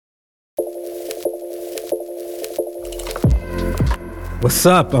What's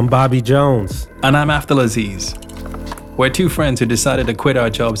up? I'm Bobby Jones. And I'm Afdal Aziz. We're two friends who decided to quit our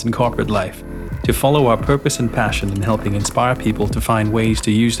jobs in corporate life to follow our purpose and passion in helping inspire people to find ways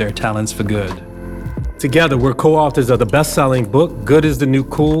to use their talents for good. Together, we're co-authors of the best-selling book, Good is the New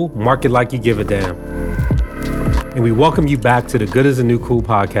Cool, Market Like You Give a Damn. And we welcome you back to the Good is the New Cool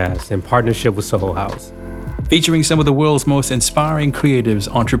podcast in partnership with Soho House. Featuring some of the world's most inspiring creatives,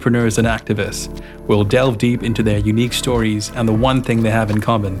 entrepreneurs, and activists, we'll delve deep into their unique stories and the one thing they have in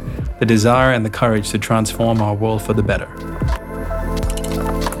common, the desire and the courage to transform our world for the better.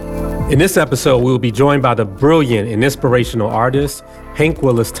 In this episode, we will be joined by the brilliant and inspirational artist, Hank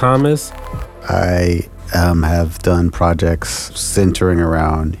Willis Thomas. I have done projects centering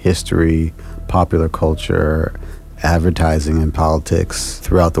around history, popular culture, advertising, and politics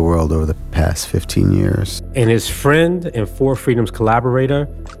throughout the world over the past 15 years. And his friend and Four Freedoms collaborator,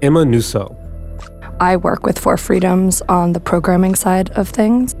 Emma Nusso. I work with Four Freedoms on the programming side of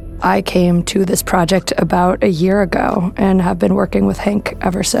things. I came to this project about a year ago and have been working with Hank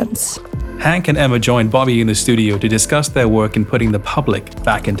ever since. Hank and Emma joined Bobby in the studio to discuss their work in putting the public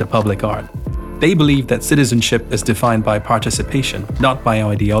back into public art. They believe that citizenship is defined by participation, not by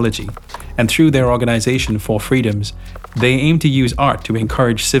ideology. And through their organization, Four Freedoms, they aim to use art to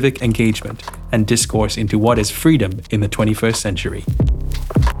encourage civic engagement and discourse into what is freedom in the 21st century.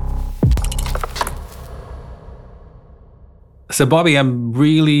 So, Bobby, I'm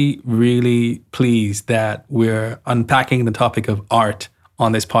really, really pleased that we're unpacking the topic of art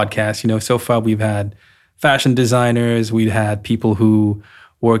on this podcast. You know, so far we've had fashion designers, we've had people who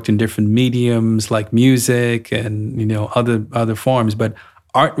worked in different mediums like music and, you know, other forms, but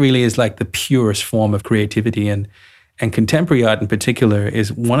art really is like the purest form of creativity, and contemporary art in particular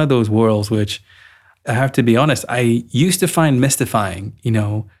is one of those worlds which, I have to be honest, I used to find mystifying, you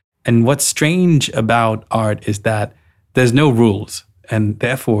know. And what's strange about art is that there's no rules, and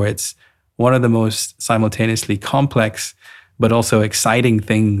therefore it's one of the most simultaneously complex but also exciting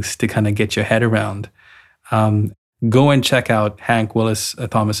things to kind of get your head around. Go and check out Hank Willis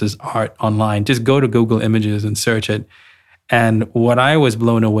Thomas's art online. Just go to Google Images and search it. And what I was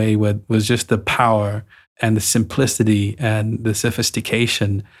blown away with was just the power and the simplicity and the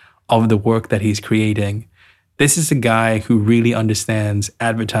sophistication of the work that he's creating. This is a guy who really understands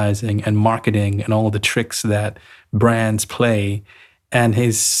advertising and marketing and all the tricks that brands play. And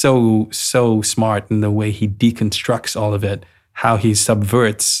he's so smart in the way he deconstructs all of it, how he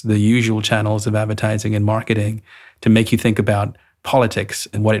subverts the usual channels of advertising and marketing to make you think about politics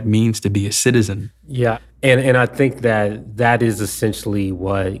and what it means to be a citizen. Yeah, and I think that is essentially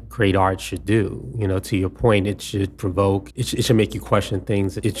what great art should do. You know, to your point, it should provoke, it should make you question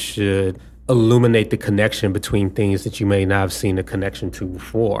things. It should illuminate the connection between things that you may not have seen a connection to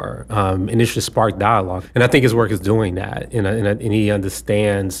before. And it should spark dialogue. And I think his work is doing that. And he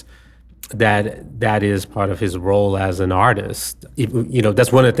understands that is part of his role as an artist. You know,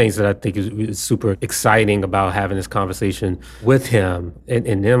 that's one of the things that I think is super exciting about having this conversation with him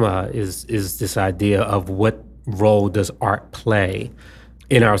and Emma is this idea of what role does art play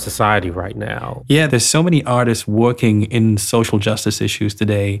in our society right now. Yeah, there's so many artists working in social justice issues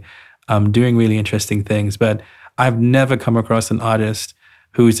today, doing really interesting things, but I've never come across an artist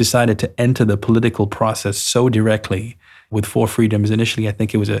who's decided to enter the political process so directly. With Four Freedoms, initially, I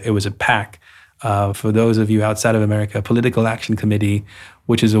think it was a PAC. For those of you outside of America, Political Action Committee,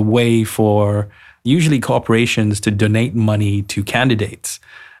 which is a way for usually corporations to donate money to candidates,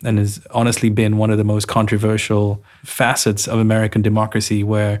 and has honestly been one of the most controversial facets of American democracy,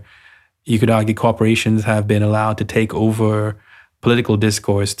 where you could argue corporations have been allowed to take over political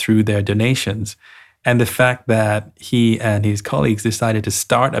discourse through their donations. And the fact that he and his colleagues decided to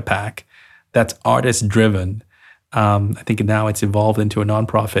start a PAC that's artist-driven, I think now it's evolved into a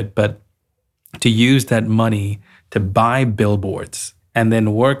nonprofit, but to use that money to buy billboards and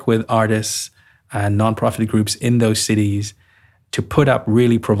then work with artists and nonprofit groups in those cities to put up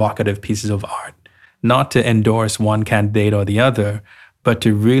really provocative pieces of art, not to endorse one candidate or the other, but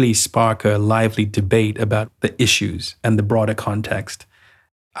to really spark a lively debate about the issues and the broader context,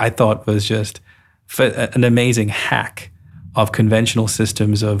 I thought was just an amazing hack of conventional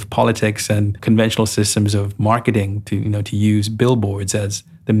systems of politics and conventional systems of marketing to use billboards as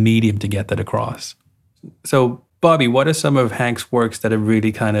the medium to get that across. So, Bobby, what are some of Hank's works that have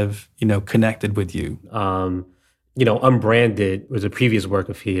really kind of, connected with you? Unbranded was a previous work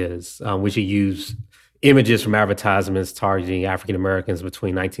of his, which he used images from advertisements targeting African Americans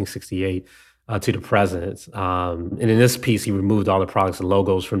between 1968 to the present. And in this piece, he removed all the products and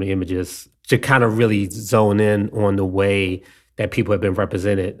logos from the images to kind of really zone in on the way that people have been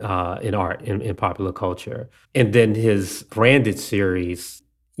represented in art, in popular culture. And then his Branded series,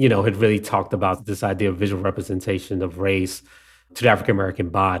 had really talked about this idea of visual representation of race to the African American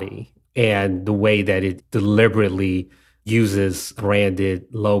body and the way that it deliberately uses branded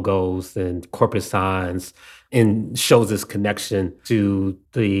logos and corporate signs and shows this connection to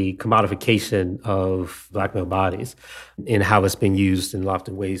the commodification of Black male bodies and how it's been used in lots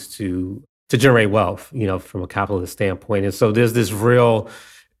of ways to generate wealth, from a capitalist standpoint. And so there's this real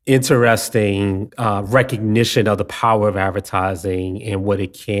interesting recognition of the power of advertising and what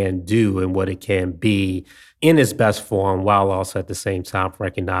it can do and what it can be in its best form, while also at the same time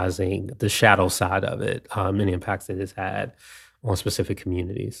recognizing the shadow side of it and the impacts that it's had on specific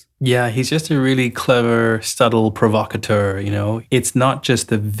communities. Yeah, he's just a really clever, subtle provocateur, It's not just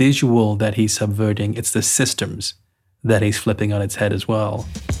the visual that he's subverting, it's the systems that he's flipping on its head as well.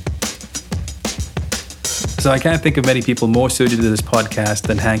 So I can't think of many people more suited to this podcast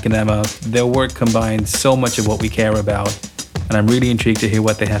than Hank and Emma. Their work combines so much of what we care about, and I'm really intrigued to hear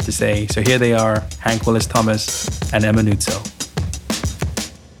what they have to say. So here they are, Hank Willis Thomas and Emma Nuzzo.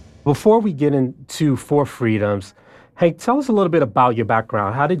 Before we get into Four Freedoms, Hank, tell us a little bit about your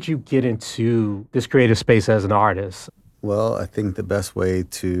background. How did you get into this creative space as an artist? Well, I think the best way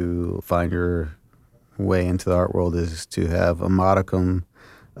to find your way into the art world is to have a modicum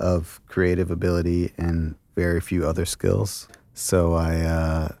of creative ability and very few other skills. So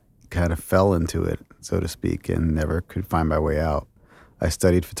I kind of fell into it, so to speak, and never could find my way out. I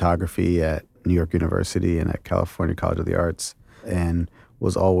studied photography at New York University and at California College of the Arts, and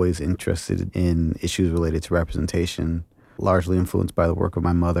was always interested in issues related to representation, largely influenced by the work of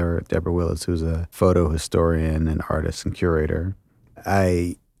my mother, Deborah Willis, who's a photo historian and artist and curator.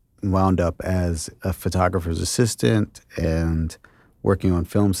 I wound up as a photographer's assistant and working on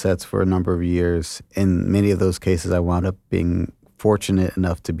film sets for a number of years. In many of those cases, I wound up being fortunate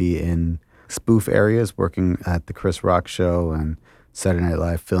enough to be in spoof areas, working at the Chris Rock Show and Saturday Night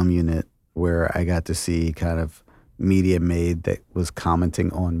Live Film Unit, where I got to see kind of media made that was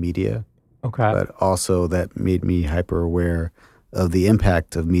commenting on media. Okay. But also that made me hyper aware of the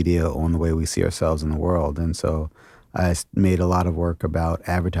impact of media on the way we see ourselves in the world. And so I made a lot of work about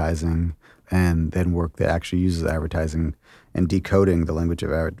advertising, and then work that actually uses advertising and decoding the language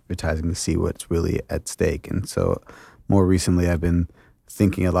of advertising to see what's really at stake. And so more recently, I've been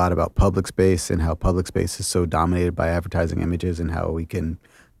thinking a lot about public space and how public space is so dominated by advertising images, and how we can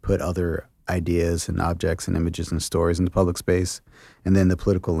put other ideas and objects and images and stories into public space. And then the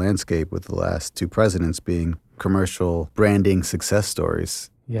political landscape, with the last two presidents being commercial branding success stories.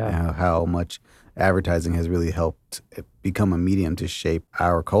 Yeah. How much advertising has really helped become a medium to shape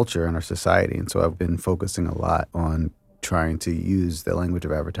our culture and our society. And so I've been focusing a lot on trying to use the language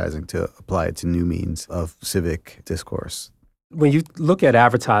of advertising to apply it to new means of civic discourse. When you look at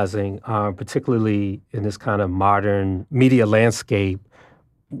advertising, particularly in this kind of modern media landscape,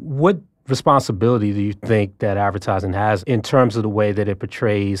 what responsibility do you think that advertising has in terms of the way that it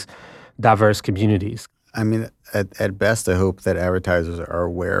portrays diverse communities? I mean, at best, I hope that advertisers are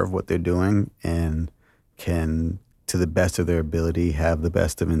aware of what they're doing and can, to the best of their ability, have the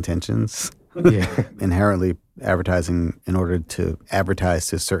best of intentions. Yeah. Inherently, advertising, in order to advertise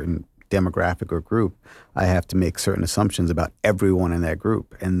to a certain demographic or group, I have to make certain assumptions about everyone in that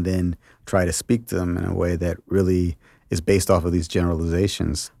group and then try to speak to them in a way that really is based off of these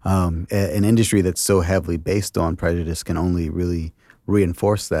generalizations. An industry that's so heavily based on prejudice can only really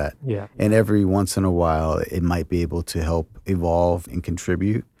reinforce that. Yeah. And every once in a while, it might be able to help evolve and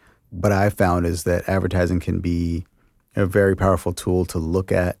contribute. What I found is that advertising can be a very powerful tool to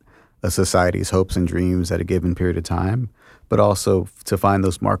look at a society's hopes and dreams at a given period of time, but also to find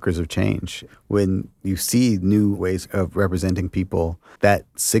those markers of change. When you see new ways of representing people, that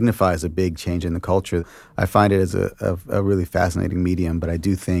signifies a big change in the culture. I find it as a really fascinating medium, but I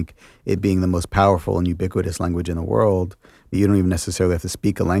do think it being the most powerful and ubiquitous language in the world, you don't even necessarily have to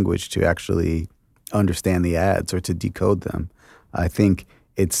speak a language to actually understand the ads or to decode them. I think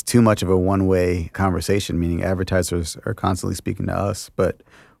it's too much of a one-way conversation, meaning advertisers are constantly speaking to us, but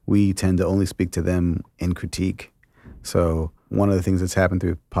we tend to only speak to them in critique. So one of the things that's happened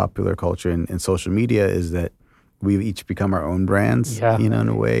through popular culture and social media is that we've each become our own brands, in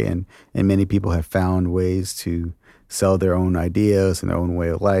a way. And many people have found ways to sell their own ideas and their own way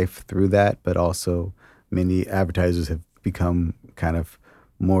of life through that. But also many advertisers have become kind of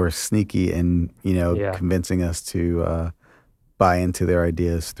more sneaky in, convincing us to buy into their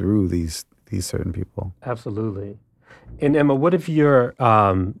ideas through these certain people. Absolutely. And Emma, what if you're,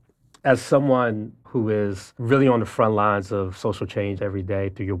 as someone who is really on the front lines of social change every day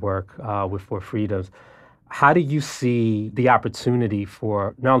through your work with Four Freedoms, How do you see the opportunity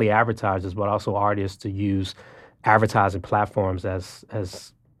for not only advertisers but also artists to use advertising platforms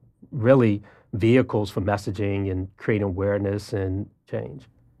as really vehicles for messaging and creating awareness and change?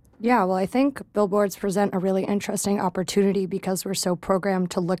 Yeah, well, I think billboards present a really interesting opportunity because we're so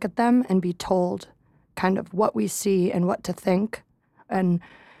programmed to look at them and be told kind of what we see and what to think. And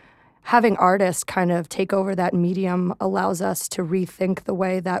having artists kind of take over that medium allows us to rethink the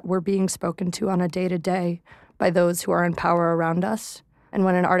way that we're being spoken to on a day-to-day by those who are in power around us. And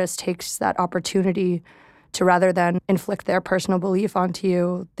when an artist takes that opportunity to, rather than inflict their personal belief onto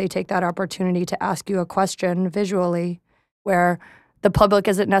you, they take that opportunity to ask you a question visually where the public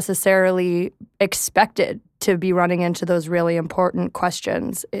isn't necessarily expected to be running into those really important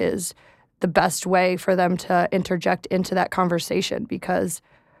questions, is the best way for them to interject into that conversation because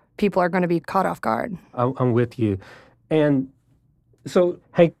people are going to be caught off guard. I'm with you. And so,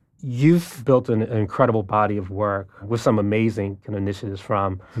 Hank, you've built an incredible body of work with some amazing kind of initiatives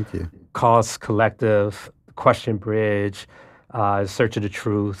from Thank you. Cause Collective, Question Bridge, Search of the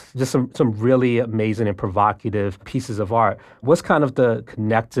Truth, just some really amazing and provocative pieces of art. What's kind of the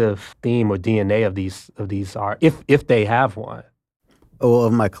connective theme or DNA of these art, if they have one? Well,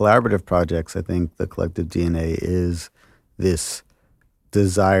 of my collaborative projects, I think the collective DNA is this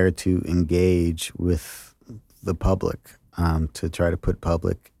desire to engage with the public, to try to put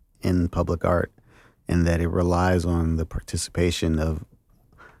public in public art, and that it relies on the participation of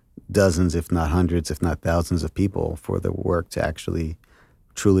dozens, if not hundreds, if not thousands of people for the work to actually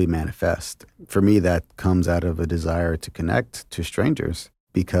truly manifest. For me, that comes out of a desire to connect to strangers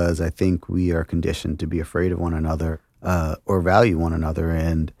because I think we are conditioned to be afraid of one another or value one another.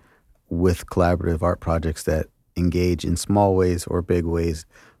 And with collaborative art projects that engage in small ways or big ways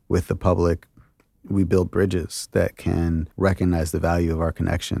with the public, we build bridges that can recognize the value of our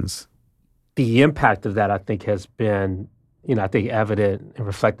connections. The impact of that, I think, has been, I think evident and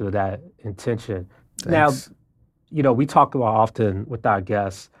reflective of that intention. Thanks. Now, we talk about often with our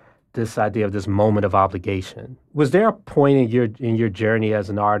guests this idea of this moment of obligation. Was there a point in your journey as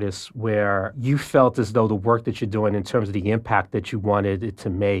an artist where you felt as though the work that you're doing in terms of the impact that you wanted it to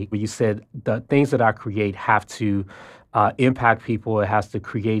make, where you said the things that I create have to impact people, it has to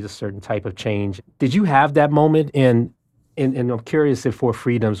create a certain type of change? Did you have that moment? And I'm curious if For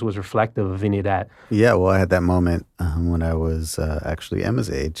Freedoms was reflective of any of that. Yeah, well, I had that moment when I was actually Emma's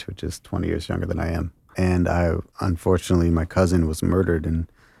age, which is 20 years younger than I am. And unfortunately, my cousin was murdered in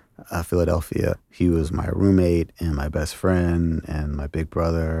Philadelphia. He was my roommate and my best friend and my big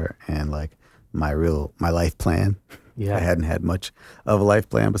brother and like my life plan. Yeah. I hadn't had much of a life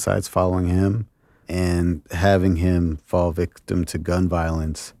plan besides following him, and having him fall victim to gun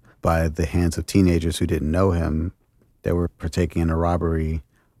violence by the hands of teenagers who didn't know him, that were partaking in a robbery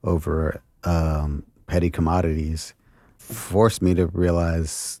over petty commodities, forced me to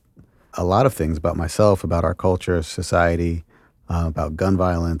realize a lot of things about myself, about our culture, society, about gun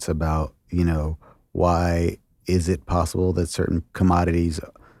violence, about, why is it possible that certain commodities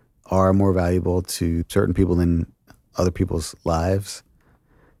are more valuable to certain people than other people's lives.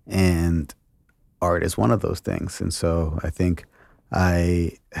 And art is one of those things. And so I think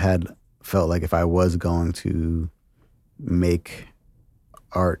I had felt like if I was going to make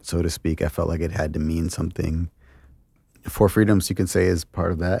art, so to speak, I felt like it had to mean something. For Freedoms, you can say, is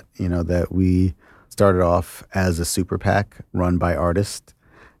part of that, that we started off as a super PAC run by artists,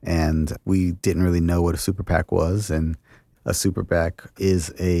 and we didn't really know what a super PAC was. And a super PAC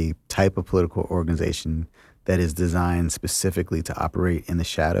is a type of political organization that is designed specifically to operate in the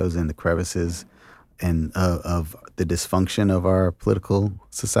shadows and the crevices and of the dysfunction of our political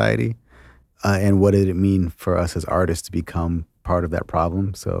society. And what did it mean for us as artists to become part of that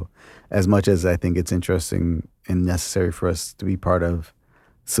problem? So as much as I think it's interesting and necessary for us to be part of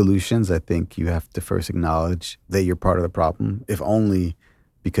solutions, I think you have to first acknowledge that you're part of the problem, if only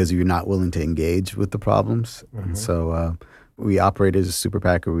because you're not willing to engage with the problems. Mm-hmm. So we operated as a super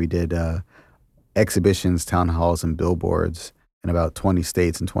PAC where we did exhibitions, town halls, and billboards in about 20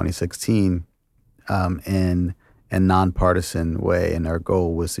 states in 2016 in a nonpartisan way. And our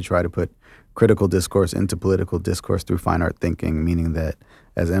goal was to try to put critical discourse into political discourse through fine art thinking, meaning that,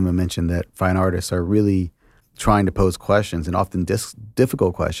 as Emma mentioned, that fine artists are really trying to pose questions, and often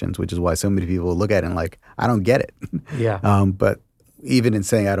difficult questions, which is why so many people look at it and like, I don't get it. Yeah. But even in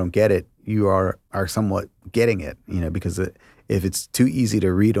saying I don't get it, you are somewhat getting it, because if it's too easy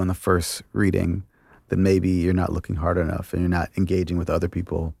to read on the first reading, then maybe you're not looking hard enough and you're not engaging with other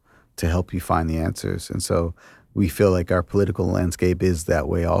people to help you find the answers. And so we feel like our political landscape is that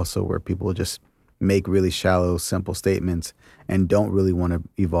way also, where people just make really shallow, simple statements and don't really want to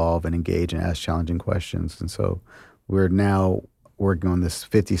evolve and engage and ask challenging questions. And so we're now working on this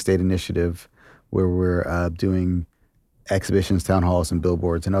 50-state initiative where we're doing exhibitions, town halls, and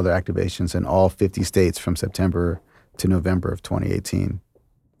billboards and other activations in all 50 states from September to November of 2018.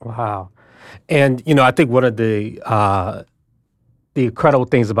 Wow. And, you know, I think one of the incredible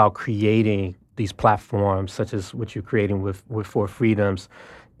things about creating these platforms, such as what you're creating with Four Freedoms,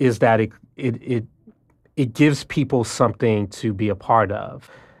 is that it gives people something to be a part of.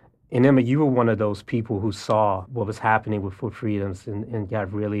 And Emma, you were one of those people who saw what was happening with Four Freedoms and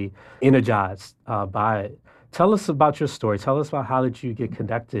got really energized by it. Tell us about your story. Tell us about how did you get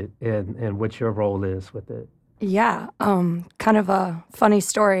connected and what your role is with it. Yeah, kind of a funny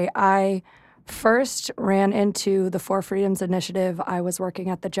story. I first ran into the Four Freedoms Initiative. I was working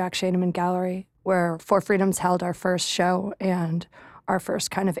at the Jack Shademan Gallery, where Four Freedoms held our first show and our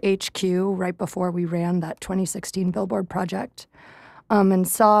first kind of HQ right before we ran that 2016 Billboard project. And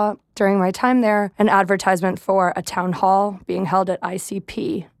saw during my time there an advertisement for a town hall being held at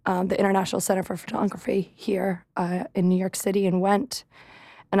ICP, the International Center for Photography here in New York City, and went.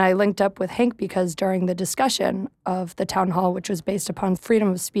 And I linked up with Hank because during the discussion of the town hall, which was based upon freedom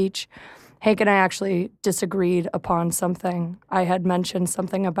of speech, Hank and I actually disagreed upon something. I had mentioned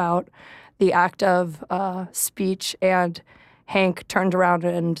something about the act of speech, and Hank turned around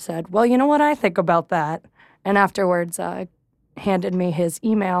and said, well, you know what I think about that? And afterwards handed me his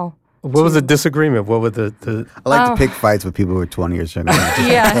email. What was the disagreement? What were the I like to pick fights with people who are 20 years younger.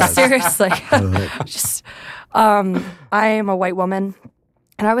 Yeah, seriously. I am a white woman,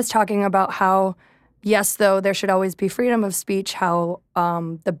 and I was talking about how, yes, though, there should always be freedom of speech, how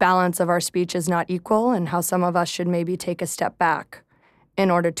the balance of our speech is not equal, and how some of us should maybe take a step back in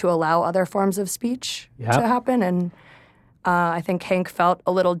order to allow other forms of speech to happen. And I think Hank felt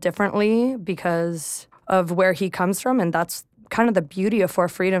a little differently because of where he comes from, and that's kind of the beauty of Four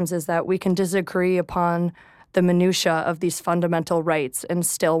Freedoms, is that we can disagree upon the minutia of these fundamental rights and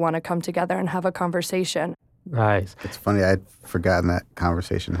still want to come together and have a conversation. Nice. It's funny, I'd forgotten that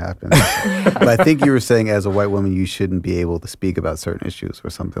conversation happened. But I think you were saying as a white woman, you shouldn't be able to speak about certain issues or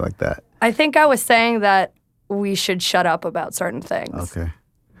something like that. I think I was saying that we should shut up about certain things. Okay.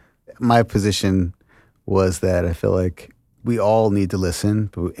 My position was that I feel like we all need to listen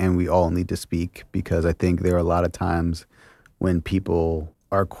and we all need to speak, because I think there are a lot of times when people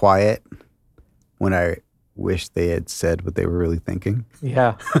are quiet when I wish they had said what they were really thinking.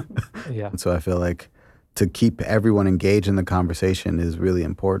 Yeah. Yeah. And so I feel like to keep everyone engaged in the conversation is really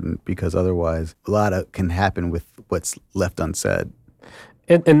important, because otherwise a lot can happen with what's left unsaid.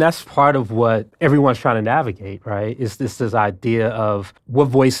 And that's part of what everyone's trying to navigate, right? Is this idea of what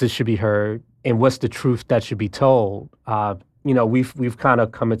voices should be heard and what's the truth that should be told. You know, we've kind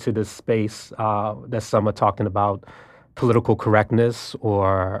of come into this space that some are talking about political correctness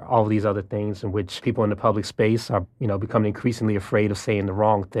or all these other things in which people in the public space are, you know, becoming increasingly afraid of saying the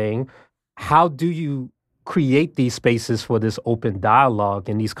wrong thing. How do you create these spaces for this open dialogue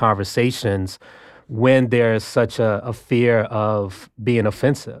and these conversations when there's such a fear of being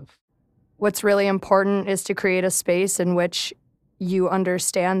offensive? What's really important is to create a space in which you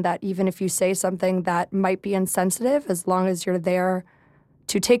understand that even if you say something that might be insensitive, as long as you're there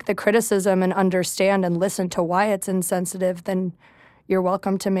to take the criticism and understand and listen to why it's insensitive, then you're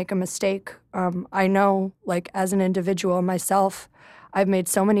welcome to make a mistake. I know, like, as an individual myself, I've made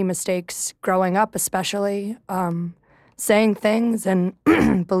so many mistakes growing up, especially saying things and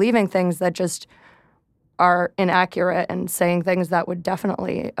believing things that just are inaccurate and saying things that would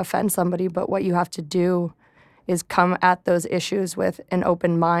definitely offend somebody. But what you have to do is come at those issues with an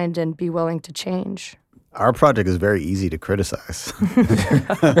open mind and be willing to change. Our project is very easy to criticize,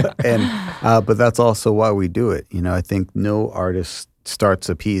 but that's also why we do it. You know, I think no artist starts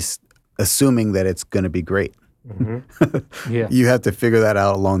a piece assuming that it's going to be great. Mm-hmm. Yeah, you have to figure that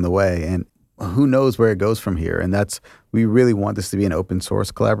out along the way, and who knows where it goes from here. And we really want this to be an open source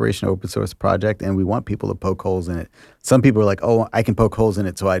collaboration, open source project, and we want people to poke holes in it. Some people are like, oh, I can poke holes in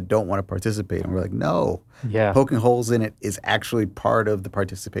it, so I don't want to participate. And we're like, no, poking holes in it is actually part of the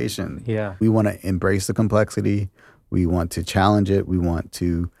participation. Yeah. We want to embrace the complexity. We want to challenge it. We want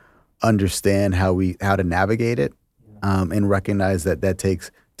to understand how to navigate it, and recognize that takes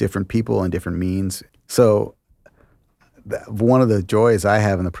different people and different means. So one of the joys I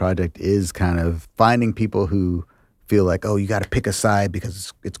have in the project is kind of finding people who feel like, oh, you got to pick a side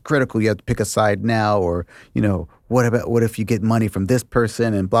because it's critical. You have to pick a side now, or, you know, what if you get money from this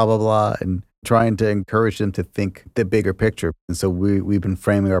person and blah, blah, blah, and trying to encourage them to think the bigger picture. And so we've been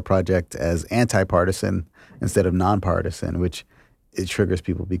framing our project as anti-partisan instead of nonpartisan, which it triggers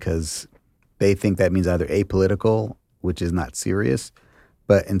people because they think that means either apolitical, which is not serious,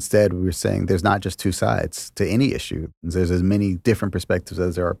 but instead we're saying there's not just two sides to any issue. There's as many different perspectives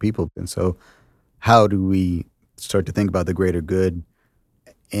as there are people. And so how do we start to think about the greater good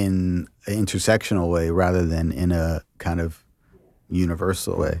in an intersectional way rather than in a kind of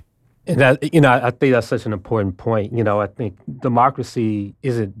universal way? And that, I think that's such an important point. I think democracy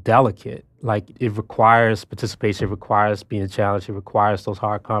isn't delicate. Like, it requires participation, it requires being challenged, it requires those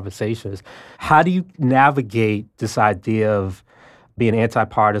hard conversations. How do you navigate this idea of being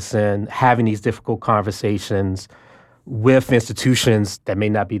anti-partisan, having these difficult conversations with institutions that may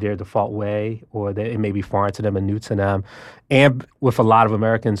not be their default way, or that it may be foreign to them and new to them, and with a lot of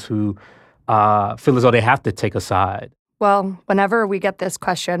Americans who feel as though they have to take a side? Well, whenever we get this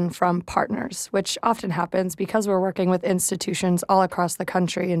question from partners, which often happens because we're working with institutions all across the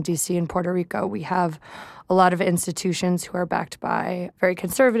country, in DC and Puerto Rico, we have a lot of institutions who are backed by very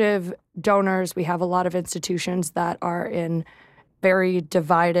conservative donors. We have a lot of institutions that are in very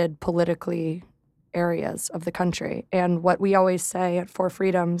divided politically areas of the country. And what we always say at For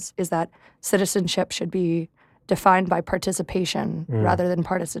Freedoms is that citizenship should be defined by participation rather than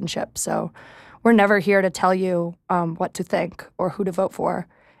partisanship. So we're never here to tell you what to think or who to vote for.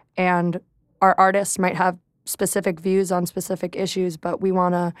 And our artists might have specific views on specific issues, but we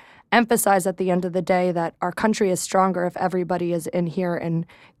want to emphasize at the end of the day that our country is stronger if everybody is in here and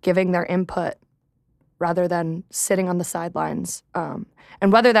giving their input rather than sitting on the sidelines.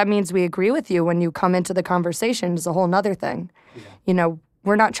 And whether that means we agree with you when you come into the conversation is a whole nother thing. Yeah.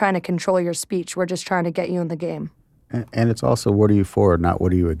 We're not trying to control your speech. We're just trying to get you in the game. And it's also, what are you for, not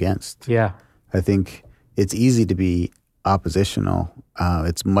what are you against? Yeah. I think it's easy to be oppositional.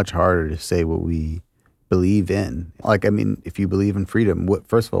 It's much harder to say what we believe in. If you believe in freedom,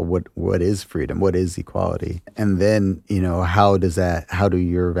 first of all, what is freedom? What is equality? And then, how do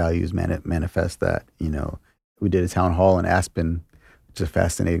your values manifest that? We did a town hall in Aspen, which is a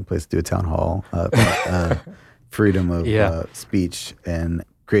fascinating place to do a town hall. Freedom of speech and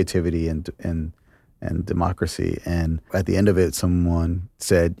creativity and democracy. And at the end of it, someone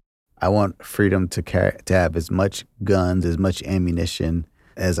said, I want freedom to have as much guns, as much ammunition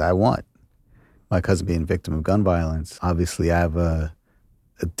as I want. My cousin being a victim of gun violence, obviously I have a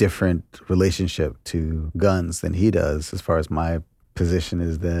different relationship to guns than he does, as far as my position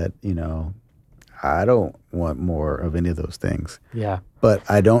is that, I don't want more of any of those things. Yeah. But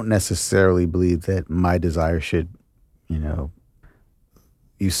I don't necessarily believe that my desire should,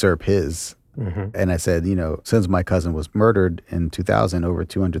 usurp his. Mm-hmm. And I said, since my cousin was murdered in 2000, over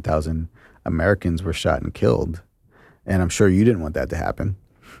 200,000 Americans were shot and killed. And I'm sure you didn't want that to happen.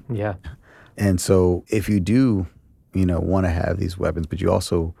 Yeah. And so if you do, want to have these weapons, but you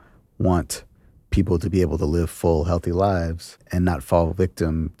also want people to be able to live full, healthy lives and not fall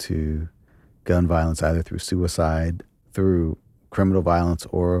victim to gun violence, either through suicide, through criminal violence,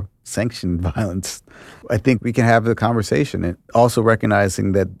 or sanctioned violence, I think we can have the conversation. And also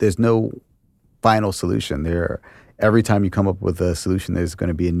recognizing that there's no final solution. Every time you come up with a solution, there's going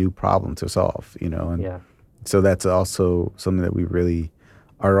to be a new problem to solve, And so that's also something that we really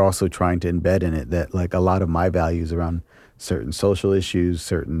are also trying to embed in it, that like a lot of my values around certain social issues,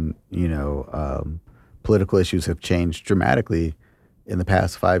 certain, political issues have changed dramatically in the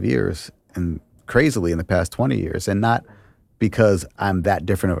past 5 years and crazily in the past 20 years. And not because I'm that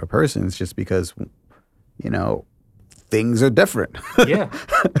different of a person. It's just because, things are different. Yeah.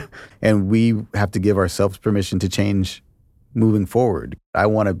 And we have to give ourselves permission to change moving forward. I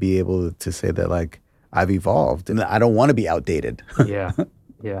want to be able to say that, like, I've evolved and I don't want to be outdated. Yeah.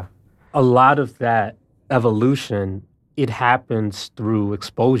 Yeah. A lot of that evolution, it happens through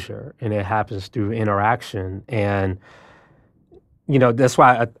exposure and it happens through interaction. And, that's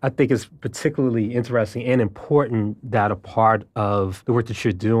why I think it's particularly interesting and important that a part of the work that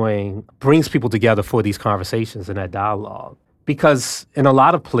you're doing brings people together for these conversations and that dialogue. Because in a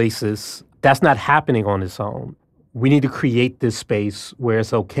lot of places, that's not happening on its own. We need to create this space where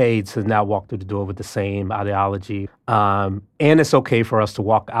it's okay to not walk through the door with the same ideology. And it's okay for us to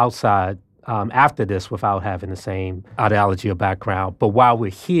walk outside after this without having the same ideology or background. But while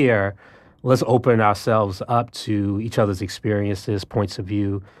we're here, let's open ourselves up to each other's experiences, points of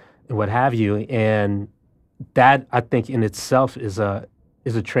view, and what have you. And that, I think, in itself is a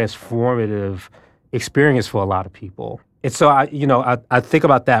transformative experience for a lot of people. And so I think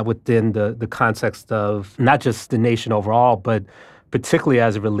about that within the context of not just the nation overall, but particularly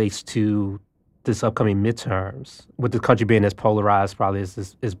as it relates to this upcoming midterms, with the country being as polarized probably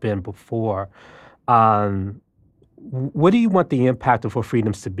as it's been before. What do you want the impact of For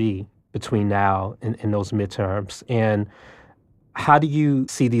Freedoms to be between now and those midterms? And How do you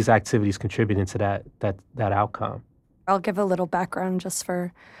see these activities contributing to that outcome? I'll give a little background just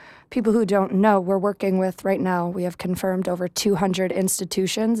for people who don't know. We're working with right now, we have confirmed over 200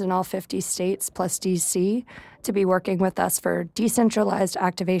 institutions in all 50 states plus DC to be working with us for decentralized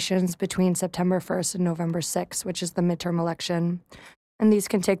activations between September 1st and November 6th, which is the midterm election. And these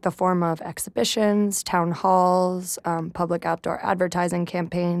can take the form of exhibitions, town halls, public outdoor advertising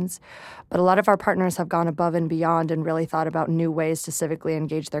campaigns. But a lot of our partners have gone above and beyond and really thought about new ways to civically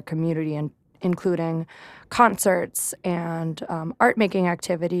engage their community, and including concerts and art-making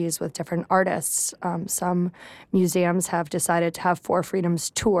activities with different artists. Some museums have decided to have Four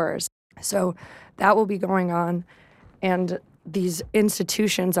Freedoms tours. So that will be going on. And these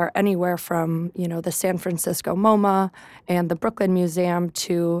institutions are anywhere from, the San Francisco MoMA and the Brooklyn Museum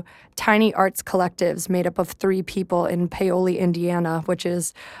to tiny arts collectives made up of 3 people in Paoli, Indiana, which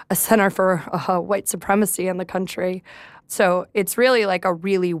is a center for white supremacy in the country. So it's really like a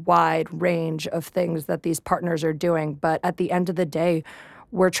really wide range of things that these partners are doing. But at the end of the day,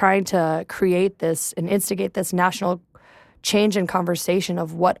 we're trying to create this and instigate this national change in conversation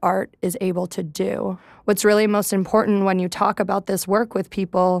of what art is able to do. What's really most important when you talk about this work with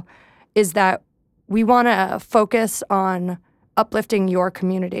people is that we want to focus on uplifting your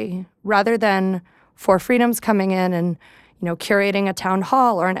community rather than Four Freedoms coming in and, curating a town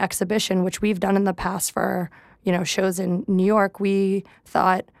hall or an exhibition, which we've done in the past for, shows in New York. We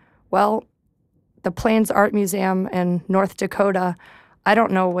thought, well, the Plains Art Museum in North Dakota, I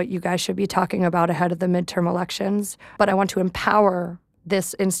don't know what you guys should be talking about ahead of the midterm elections, but I want to empower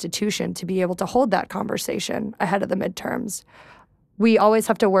this institution to be able to hold that conversation ahead of the midterms. We always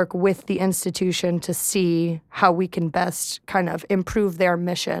have to work with the institution to see how we can best kind of improve their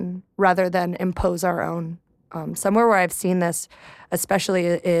mission rather than impose our own. Somewhere where I've seen this, especially,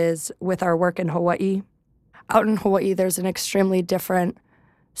 is with our work in Hawaii. Out in Hawaii, there's an extremely different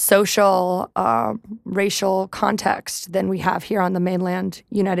social, racial context than we have here on the mainland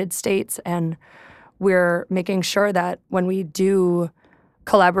United States. And we're making sure that when we do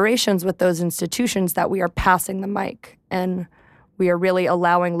collaborations with those institutions that we are passing the mic and we are really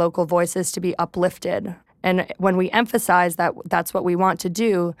allowing local voices to be uplifted. And when we emphasize that that's what we want to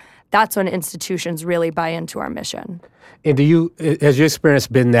do, that's when institutions really buy into our mission. And has your experience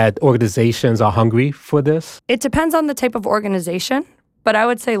been that organizations are hungry for this? It depends on the type of organization. But I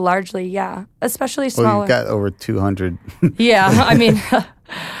would say largely, yeah, especially smaller. Well, you've got over 200. Yeah, I mean,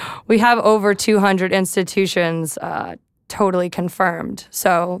 we have over 200 institutions totally confirmed.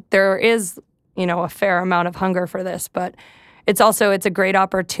 So there is, a fair amount of hunger for this. But it's a great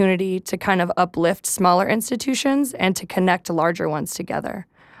opportunity to kind of uplift smaller institutions and to connect larger ones together.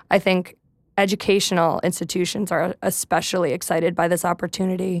 I think educational institutions are especially excited by this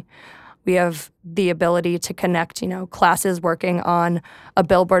opportunity. We have the ability to connect, classes working on a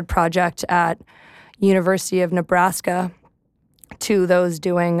billboard project at University of Nebraska to those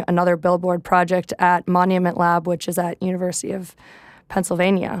doing another billboard project at Monument Lab, which is at University of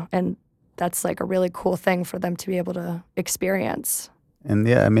Pennsylvania. And that's like a really cool thing for them to be able to experience. And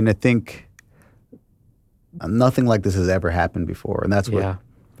yeah, I mean, I think nothing like this has ever happened before. And that's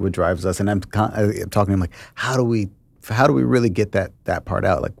what drives us. And I'm talking to him like, how do we really get that part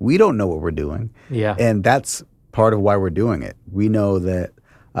out? Like, we don't know what we're doing. Yeah. And that's part of why we're doing it. We know that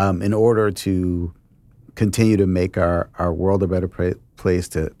in order to continue to make our world a better place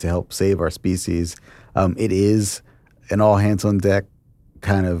to help save our species, it is an all hands on deck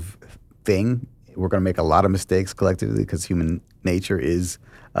kind of thing. We're going to make a lot of mistakes collectively because human nature is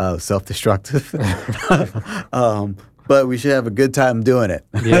self-destructive. But we should have a good time doing it.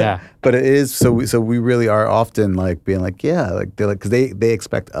 Yeah. But it is so we really are often like being like, yeah, like they're like, because they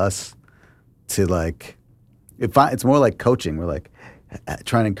expect us to like, it's more like coaching. We're like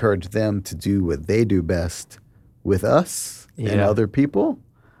trying to encourage them to do what they do best with us and other people,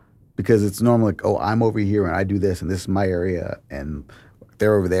 because it's normally like, oh, I'm over here and I do this and this is my area, and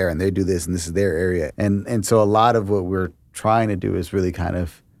they're over there and they do this and this is their area, and so a lot of what we're trying to do is really kind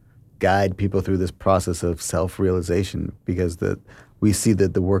of guide people through this process of self-realization, because we see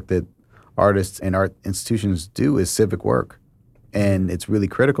that the work that artists and art institutions do is civic work, and it's really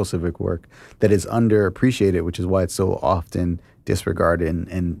critical civic work that is underappreciated, which is why it's so often disregarded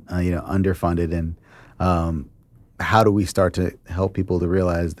and underfunded. And how do we start to help people to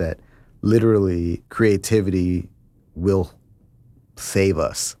realize that literally creativity will save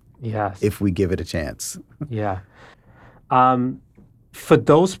us if we give it a chance? Yeah. For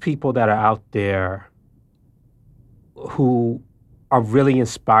those people that are out there who are really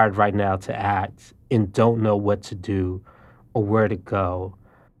inspired right now to act and don't know what to do or where to go,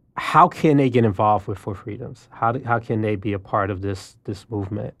 how can they get involved with For Freedoms? How can they be a part of this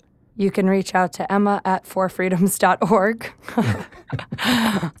movement? You can reach out to Emma at forfreedoms.org.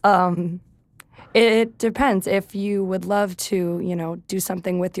 It depends. If you would love to, do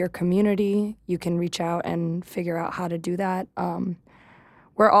something with your community, you can reach out and figure out how to do that.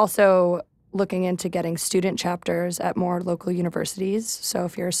 We're also looking into getting student chapters at more local universities. So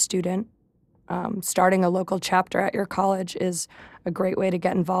if you're a student, starting a local chapter at your college is a great way to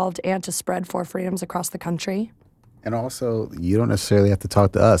get involved and to spread For Freedoms across the country. And also, you don't necessarily have to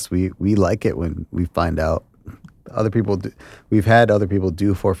talk to us. We like it when we find out other people do. We've had other people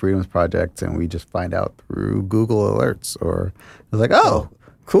do For Freedoms projects, and we just find out through Google Alerts, or it's like, oh,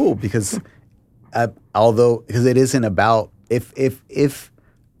 cool, because because it isn't about if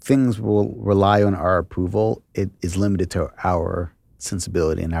things will rely on our approval, it is limited to our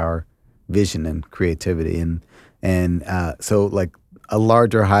sensibility and our vision and creativity, and so like a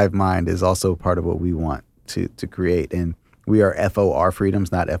larger hive mind is also part of what we want to create, and we are FOR freedoms,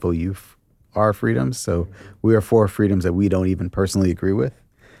 not FOUR freedoms. So we are for freedoms that we don't even personally agree with,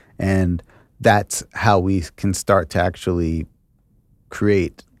 and that's how we can start to actually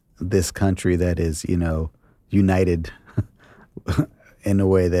create this country that is, united in a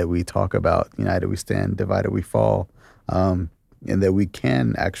way that we talk about. United we stand, divided we fall, and that we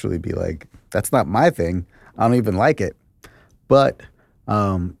can actually be like, that's not my thing. I don't even like it, but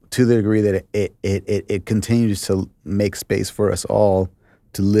to the degree that it continues to make space for us all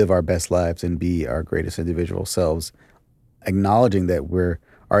to live our best lives and be our greatest individual selves, acknowledging that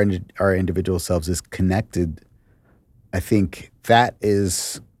our individual selves is connected. I think that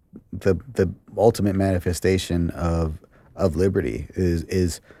is the ultimate manifestation of liberty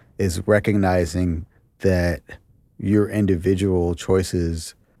is recognizing that your individual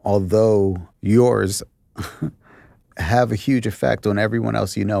choices, although yours, have a huge effect on everyone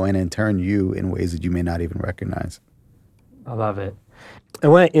else you know, and in turn you in ways that you may not even recognize. I love it. I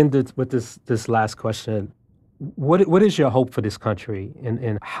want to end it with this last question. What is your hope for this country,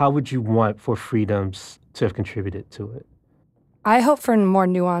 and how would you want For Freedoms to have contributed to it? I hope for more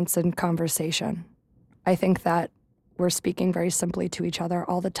nuance and conversation. I think that we're speaking very simply to each other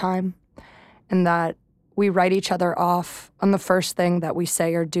all the time, and that we write each other off on the first thing that we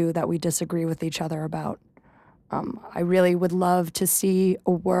say or do that we disagree with each other about. I really would love to see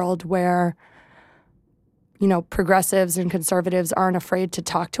a world where, progressives and conservatives aren't afraid to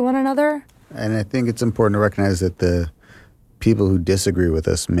talk to one another. And I think it's important to recognize that the people who disagree with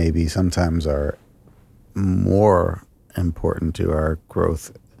us maybe sometimes are more important to our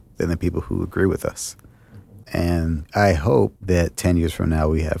growth than the people who agree with us. And I hope that 10 years from now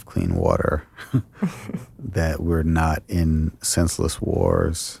we have clean water, that we're not in senseless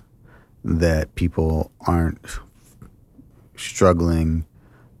wars, that people aren't struggling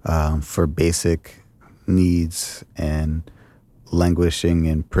for basic needs and languishing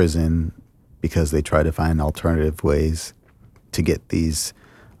in prison because they try to find alternative ways to get these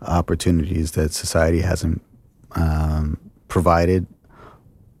opportunities that society hasn't provided.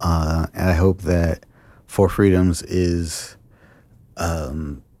 And I hope that For Freedoms is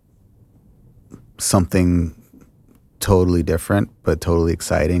something totally different, but totally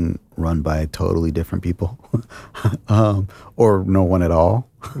exciting, run by totally different people, or no one at all.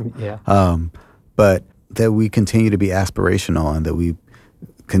 Yeah. But that we continue to be aspirational, and that we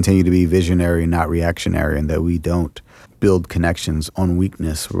continue to be visionary, not reactionary, and that we don't build connections on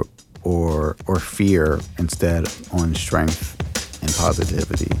weakness or fear, instead on strength and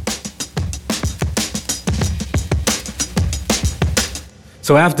positivity.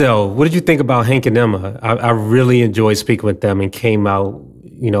 So Avdel, what did you think about Hank and Emma? I really enjoyed speaking with them and came out,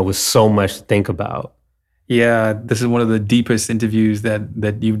 with so much to think about. Yeah, this is one of the deepest interviews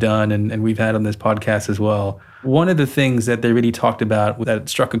that you've done and we've had on this podcast as well. One of the things that they really talked about that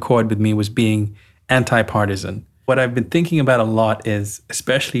struck a chord with me was being anti-partisan. What I've been thinking about a lot is,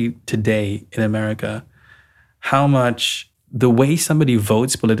 especially today in America, how much the way somebody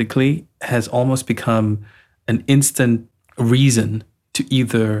votes politically has almost become an instant reason to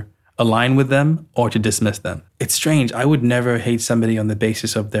either align with them or to dismiss them. It's strange. I would never hate somebody on the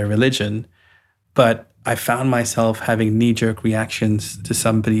basis of their religion, but I found myself having knee-jerk reactions to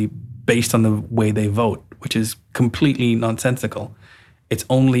somebody based on the way they vote, which is completely nonsensical. It's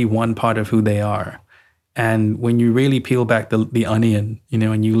only one part of who they are. And when you really peel back the onion,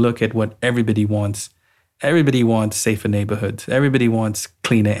 and you look at what everybody wants safer neighborhoods. Everybody wants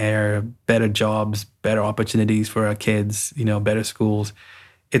cleaner air, better jobs, better opportunities for our kids, better schools.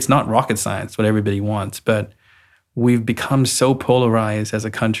 It's not rocket science what everybody wants, but we've become so polarized as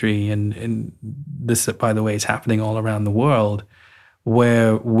a country, and this, by the way, is happening all around the world,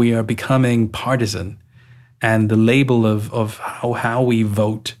 where we are becoming partisan, and the label of how we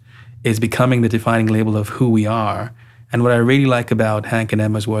vote is becoming the defining label of who we are. And what I really like about Hank and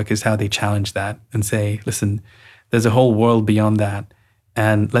Emma's work is how they challenge that and say, listen, there's a whole world beyond that.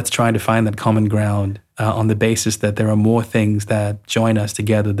 And let's try to find that common ground on the basis that there are more things that join us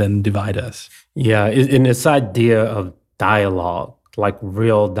together than divide us. Yeah, and this idea of dialogue, like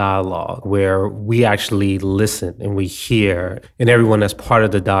real dialogue, where we actually listen and we hear, and everyone that's part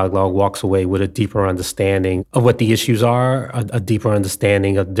of the dialogue walks away with a deeper understanding of what the issues are, a deeper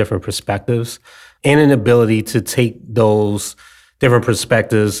understanding of different perspectives, and an ability to take those different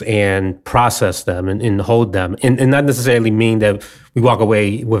perspectives and process them and hold them. And not necessarily mean that we walk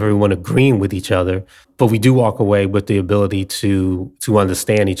away with everyone agreeing with each other, but we do walk away with the ability to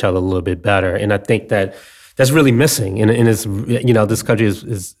understand each other a little bit better. And I think that that's really missing. And it's, this country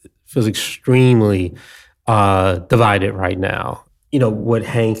feels extremely divided right now. What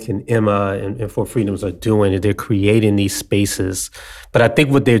Hank and Emma and For Freedoms are doing is they're creating these spaces. But I think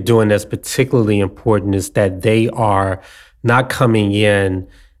what they're doing that's particularly important is that they are not coming in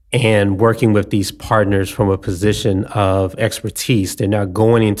and working with these partners from a position of expertise. They're not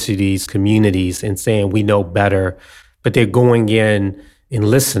going into these communities and saying, we know better, but they're going in and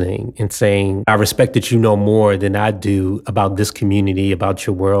listening and saying, I respect that you know more than I do about this community, about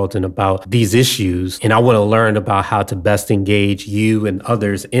your world, and about these issues. And I want to learn about how to best engage you and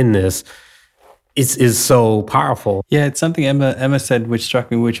others in this. Is so powerful. Yeah, it's something Emma said, which struck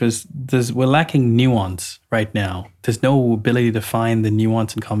me, which was we're lacking nuance right now. There's no ability to find the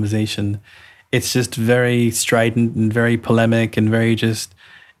nuance in conversation. It's just very strident and very polemic and very just,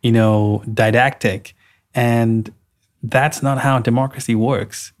 didactic. And that's not how democracy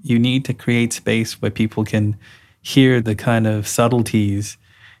works. You need to create space where people can hear the kind of subtleties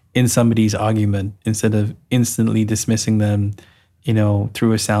in somebody's argument instead of instantly dismissing them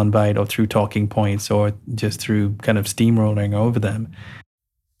through a soundbite or through talking points or just through kind of steamrolling over them.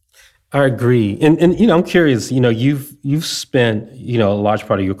 I agree. And I'm curious, you've spent, a large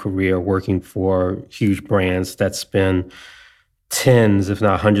part of your career working for huge brands that spend tens, if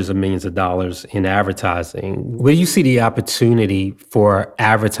not hundreds of millions of dollars in advertising. Where do you see the opportunity for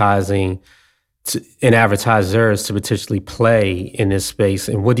advertising and advertisers to potentially play in this space?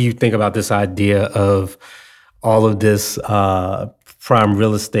 And what do you think about this idea of all of this prime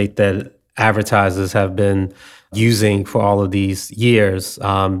real estate that advertisers have been using for all of these years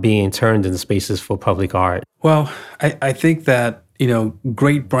being turned into spaces for public art? Well, I think that,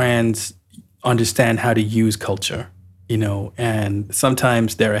 great brands understand how to use culture, and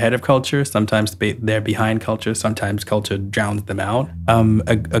sometimes they're ahead of culture, sometimes they're behind culture, sometimes culture drowns them out.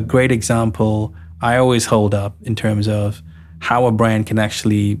 A great example I always hold up in terms of how a brand can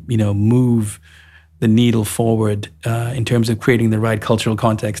actually, move the needle forward in terms of creating the right cultural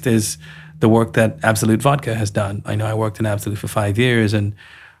context is the work that Absolut Vodka has done. I know I worked in Absolut for 5 years, and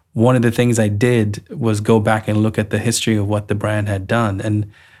one of the things I did was go back and look at the history of what the brand had done.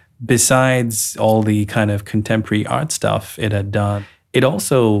 And besides all the kind of contemporary art stuff it had done, it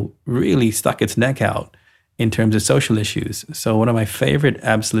also really stuck its neck out in terms of social issues. So one of my favorite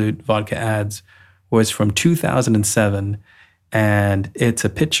Absolut Vodka ads was from 2007, and it's a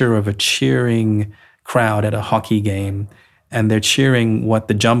picture of a cheering crowd at a hockey game, and they're cheering what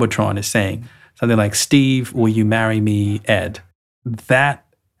the Jumbotron is saying. Something like, Steve, will you marry me, Ed? That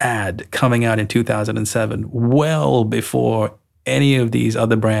ad coming out in 2007, well before any of these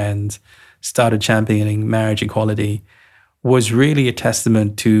other brands started championing marriage equality, was really a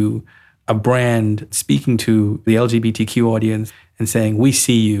testament to a brand speaking to the LGBTQ audience and saying, we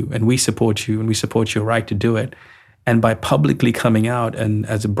see you and we support you and we support your right to do it. And by publicly coming out and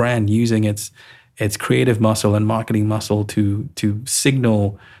as a brand using its creative muscle and marketing muscle to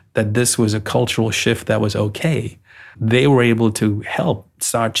signal that this was a cultural shift that was okay, they were able to help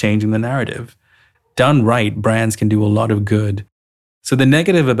start changing the narrative. Done right, brands can do a lot of good. So the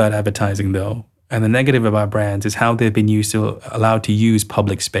negative about advertising, though, and the negative about brands is how they've been allowed to use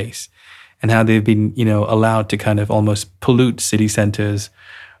public space, and how they've been, allowed to kind of almost pollute city centers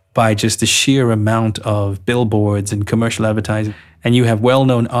by just the sheer amount of billboards and commercial advertising. And you have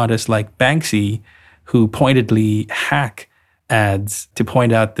well-known artists like Banksy who pointedly hack ads to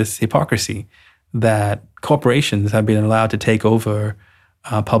point out this hypocrisy that corporations have been allowed to take over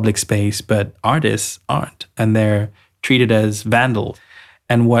public space, but artists aren't, and they're treated as vandals.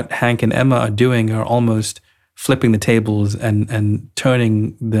 And what Hank and Emma are doing are almost flipping the tables and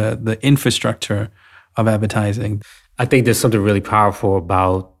turning the infrastructure of advertising. I think there's something really powerful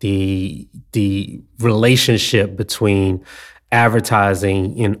about the relationship between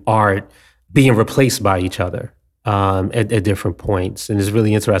advertising and art being replaced by each other. at different points. And it's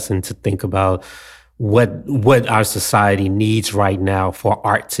really interesting to think about what our society needs right now for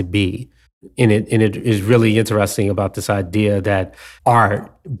art to be. And it is really interesting about this idea that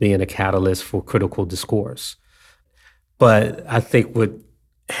art being a catalyst for critical discourse. But I think what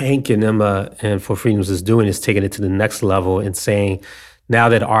Hank and Emma and For Freedoms is doing is taking it to the next level and saying, now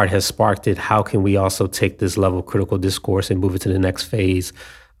that art has sparked it, how can we also take this level of critical discourse and move it to the next phase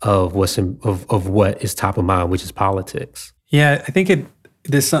of what is top of mind, which is politics? Yeah, I think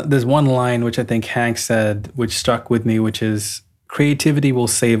there's one line which I think Hank said, which struck with me, which is, creativity will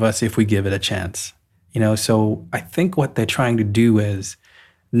save us if we give it a chance. So I think what they're trying to do is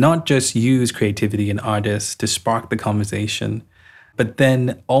not just use creativity in artists to spark the conversation, but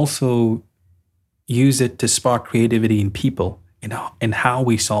then also use it to spark creativity in people, in how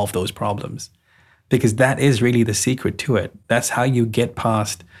we solve those problems. Because that is really the secret to it. That's how you get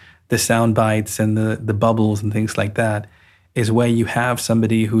past the sound bites and the bubbles and things like that, is where you have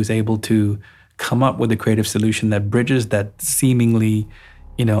somebody who's able to come up with a creative solution that bridges that seemingly,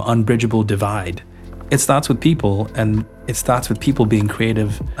 unbridgeable divide. It starts with people, and it starts with people being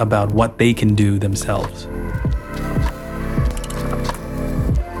creative about what they can do themselves.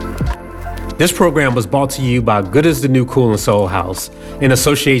 This program was brought to you by Good is the New Cool and Soul House in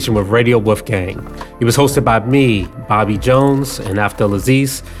association with Radio Wolfgang. It was hosted by me, Bobby Jones, and Afdel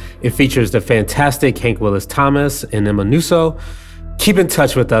Aziz. It features the fantastic Hank Willis Thomas and Emma Nusso. Keep in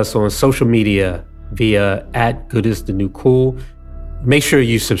touch with us on social media via @GoodIsTheNewCool. Make sure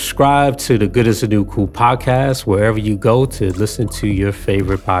you subscribe to the Good is the New Cool podcast wherever you go to listen to your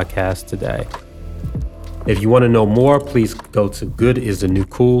favorite podcast today. If you want to know more, please go to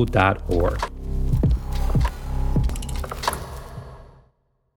goodisthenewcool.org.